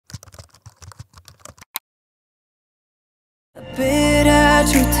our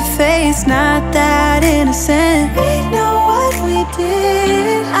truth to face, not that innocent. We know what we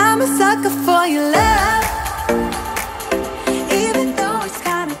did. I'm a sucker for your love, even though it's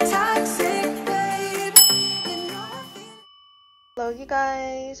kinda toxic, babe. You know I feel. Hello you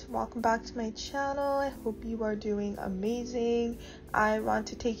guys, welcome back to my channel. I hope you are doing amazing. I want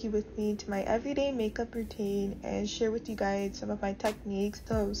to take you with me to my everyday makeup routine and share with you guys some of my techniques,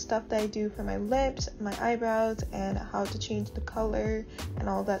 so stuff that I do for my lips, my eyebrows, and how to change the color and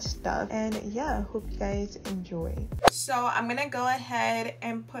all that stuff. And yeah, hope you guys enjoy. So I'm gonna go ahead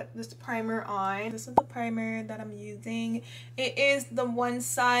and put this primer on. This is the primer that I'm using. It is the One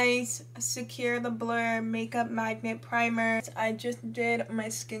Size Secure the Blur Makeup Magnet Primer. I just did my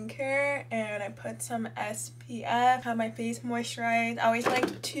skincare and I put some SPF, have my face moisturized. I always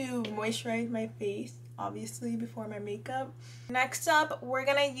like to moisturize my face, obviously, before my makeup. Next up, we're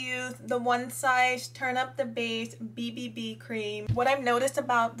gonna use the One Size Turn Up the Base BBB cream. What I've noticed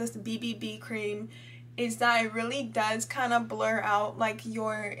about this BBB cream is that it really does kind of blur out like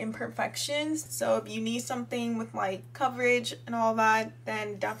your imperfections. So if you need something with like coverage and all that,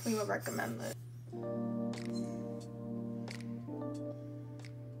 then definitely would recommend this.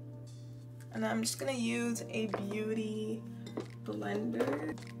 And I'm just gonna use a beauty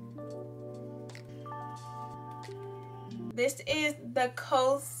blender. This is the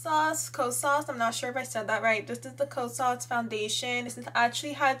Kosas, I'm not sure if I said that right. This is the Kosas foundation. This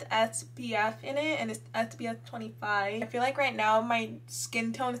actually has SPF in it, and it's SPF 25. I feel like right now my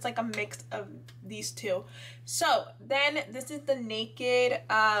skin tone is like a mix of these two. So then this is the Naked,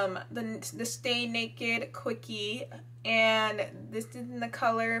 the Stay Naked Quickie, and this is in the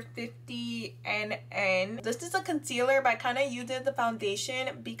color 50NN. This is a concealer, but I kind of used it as a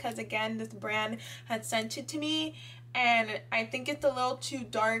foundation because again, this brand had sent it to me and I think it's a little too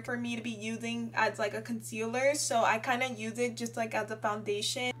dark for me to be using as like a concealer, so I kind of use it just like as a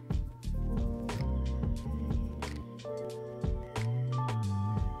foundation.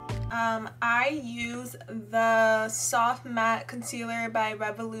 I use the Soft Matte Concealer by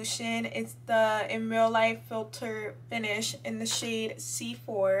Revolution. It's the In Real Life Filter Finish in the shade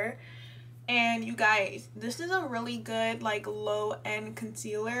C4. And you guys, this is a really good like low-end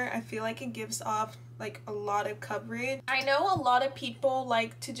concealer. I feel like it gives off like a lot of coverage. I know a lot of people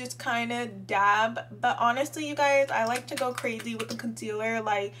like to just kind of dab, but honestly you guys, I like to go crazy with the concealer.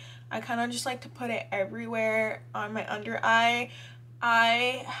 Like I kind of just like to put it everywhere on my under eye.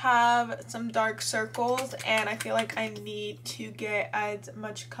 I have some dark circles and I feel like I need to get as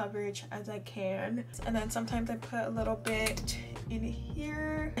much coverage as I can. And then sometimes I put a little bit in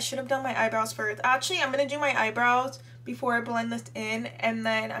here. I should have done my eyebrows first. Actually, I'm gonna do my eyebrows before I blend this in, and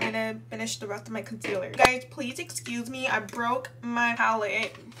then I'm gonna finish the rest of my concealer. Guys, please excuse me, I broke my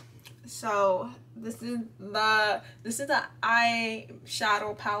palette. So this is the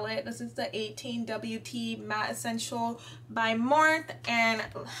eyeshadow palette. This is the 18WT Matte Essential by Marth, and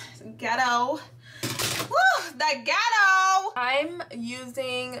ghetto. Woo, the ghetto! I'm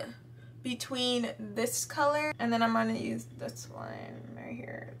using between this color and then I'm gonna use this one right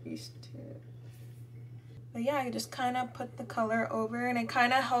here, these two. But yeah, I just kind of put the color over and it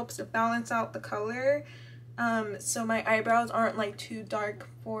kind of helps balance out the color. So my eyebrows aren't like too dark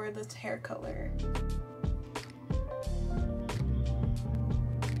for this hair color.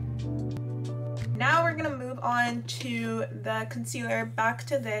 Now we're gonna move on to the concealer. Back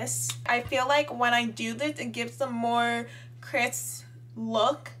to this. I feel like when I do this, it gives a more crisp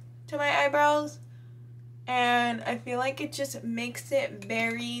look to my eyebrows. And I feel like it just makes it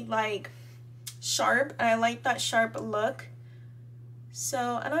very like sharp. And I like that sharp look.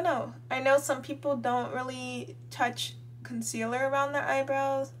 So I don't know. I know some people don't really touch concealer around their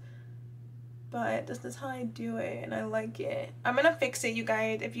eyebrows, but this is how I do it and I like it. I'm gonna fix it, you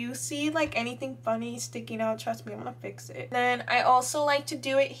guys. If you see like anything funny sticking out, trust me, I'm gonna fix it. Then I also like to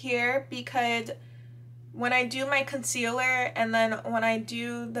do it here because when I do my concealer and then when I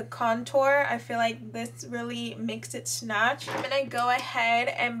do the contour, I feel like this really makes it snatch. I'm gonna go ahead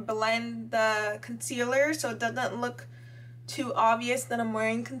and blend the concealer so it doesn't look too obvious that I'm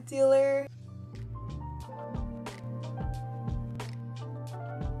wearing concealer.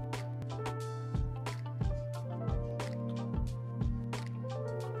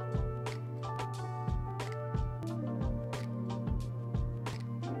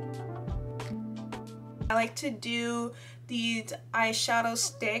 I like to do these eyeshadow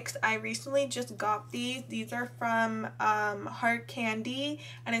sticks. I recently just got these. These are from Heart Candy,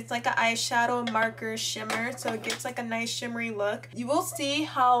 and it's like an eyeshadow marker shimmer, so it gives like a nice shimmery look. You will see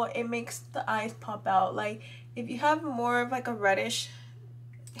how it makes the eyes pop out. Like if you have more of like a reddish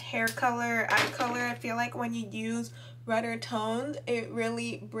hair color, eye color, I feel like when you use redder tones, it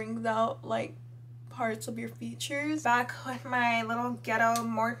really brings out like parts of your features. Back with my little ghetto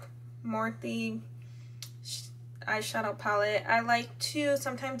Morphe eyeshadow palette. I like to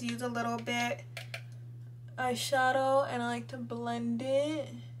sometimes use a little bit eyeshadow and I like to blend it.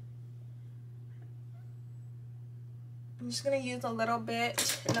 I'm just gonna use a little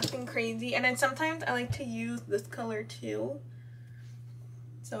bit, nothing crazy. And then sometimes I like to use this color too,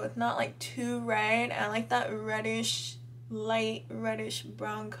 so it's not like too red. I like that reddish, light reddish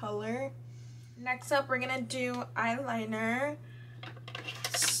brown color. Next up, we're gonna do eyeliner.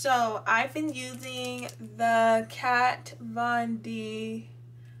 So I've been using the Kat Von D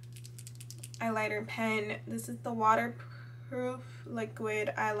eyeliner pen. This is the waterproof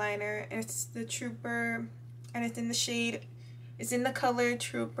liquid eyeliner. It's the Trooper, and it's in the shade, it's in the color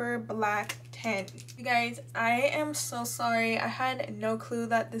Trooper Black 10. You guys, I am so sorry. I had no clue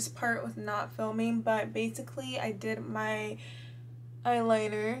that this part was not filming, but basically I did my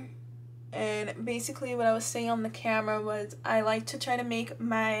eyeliner, and basically what I was saying on the camera was I like to try to make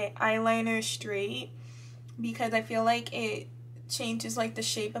my eyeliner straight because I feel like it changes like the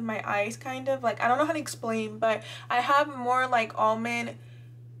shape of my eyes, kind of. Like, I don't know how to explain, but I have more like almond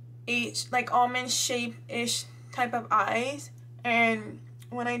shape-ish type of eyes, and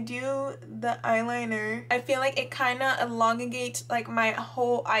when I do the eyeliner, I feel like it kind of elongates like my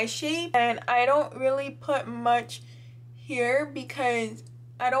whole eye shape, and I don't really put much here because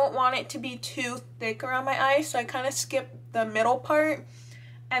I don't want it to be too thick around my eyes, so I kind of skip the middle part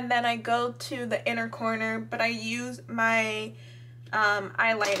and then I go to the inner corner, but I use my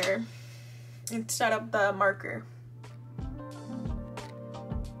eyeliner instead of the marker.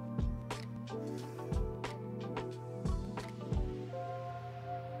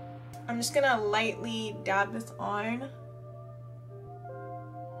 I'm just gonna lightly dab this on.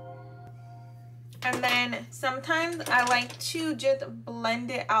 And then sometimes I like to just blend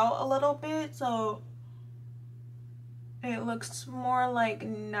it out a little bit so it looks more like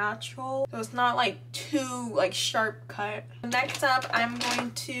natural, so it's not like too like sharp cut. Next up, I'm going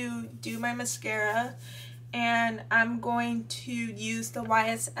to do my mascara, and I'm going to use the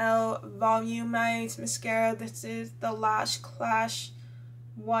YSL Volumized Mascara. This is the Lash Clash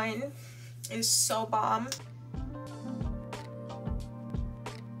one. It's so bomb.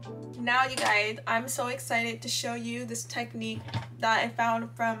 Now you guys, I'm so excited to show you this technique that I found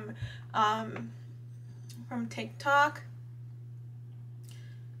from TikTok.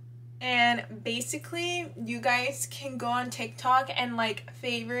 And basically you guys can go on TikTok and like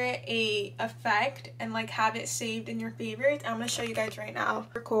favorite a effect and like have it saved in your favorites. I'm gonna show you guys right now.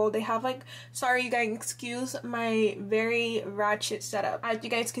 They're cool. They have like, sorry you guys, excuse my very ratchet setup. As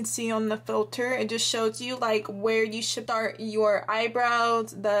you guys can see on the filter, it just shows you like where you should start your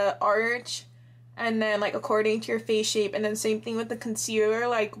eyebrows, the arch, and then like according to your face shape, and then same thing with the concealer,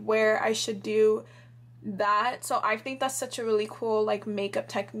 like where I should do that. So I think that's such a really cool like makeup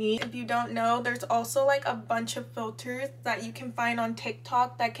technique. If you don't know, there's also like a bunch of filters that you can find on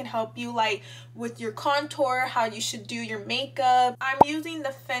TikTok that can help you like with your contour, how you should do your makeup. I'm using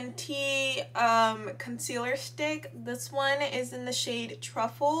the Fenty concealer stick. This one is in the shade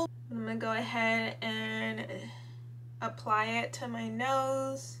Truffle. I'm gonna go ahead and apply it to my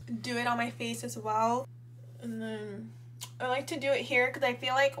nose, do it on my face as well, and then I like to do it here because I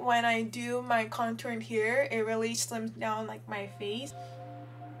feel like when I do my contour in here, it really slims down like my face.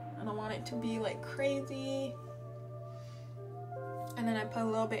 I don't want it to be like crazy. And then I put a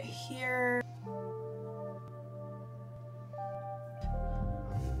little bit here.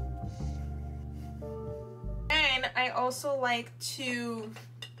 And I also like to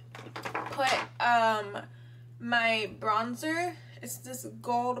put my bronzer. It's this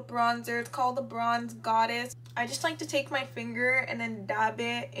gold bronzer. It's called the Bronze Goddess. I just like to take my finger and then dab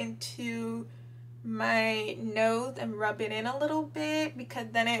it into my nose and rub it in a little bit, because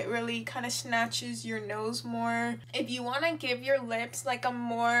then it really kind of snatches your nose more. If you want to give your lips like a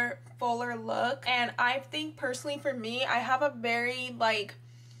more fuller look, and I think personally for me, I have a very like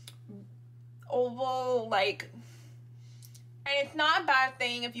oval like, and it's not a bad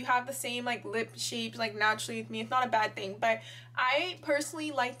thing if you have the same like lip shapes like naturally with me. It's not a bad thing, but I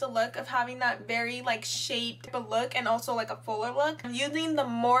personally like the look of having that very like shaped look and also like a fuller look. I'm using the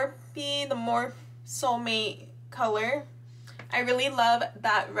Morphe, the Morphe Soulmate color. I really love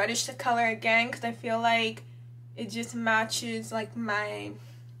that reddish color again because I feel like it just matches like my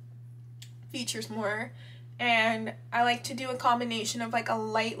features more. And I like to do a combination of like a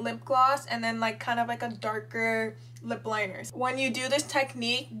light lip gloss and then like kind of like a darker lip liners. When you do this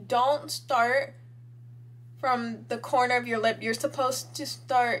technique, don't start from the corner of your lip. You're supposed to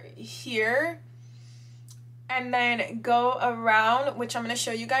start here and then go around, which I'm going to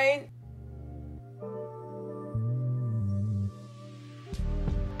show you guys.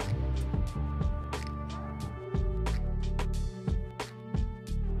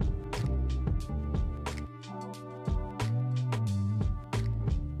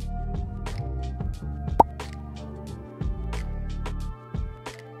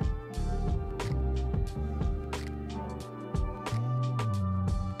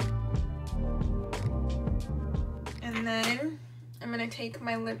 And then I'm gonna take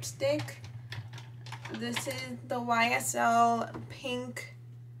my lipstick. This is the YSL pink.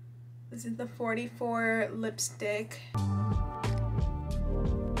 This is the 44 lipstick.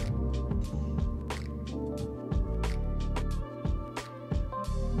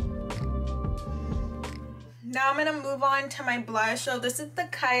 Now I'm gonna move on to my blush. So this is the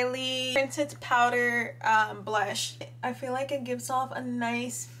Kylie Printed Powder blush. I feel like it gives off a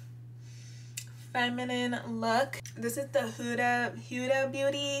nice feminine look. This is the Huda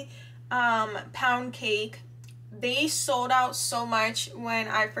Beauty Pound Cake. They sold out so much when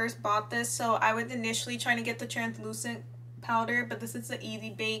I first bought this, so I was initially trying to get the translucent powder, but this is the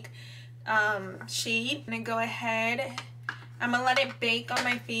Easy Bake shade. I'm gonna go ahead, I'm gonna let it bake on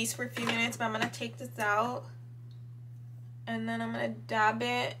my face for a few minutes, but I'm gonna take this out and then I'm gonna dab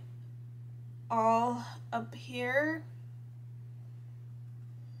it all up here.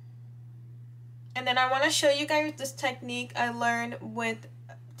 And then I want to show you guys this technique I learned with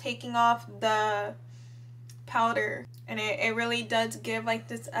taking off the powder. And it really does give like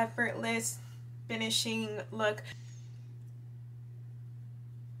this effortless finishing look.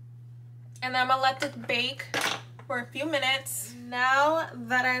 And then I'm going to let this bake for a few minutes. Now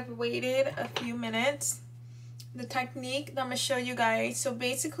that I've waited a few minutes, the technique that I'm going to show you guys. So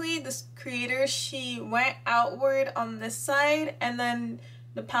basically this creator, she went outward on this side and then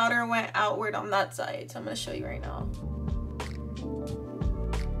the powder went outward on that side. So I'm going to show you right now.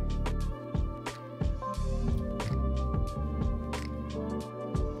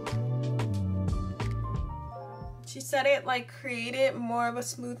 She said it like created more of a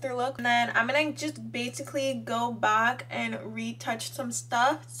smoother look. And then I'm going to just basically go back and retouch some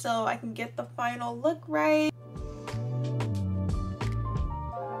stuff so I can get the final look right.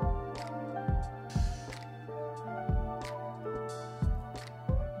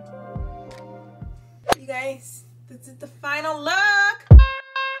 Guys, this is the final look.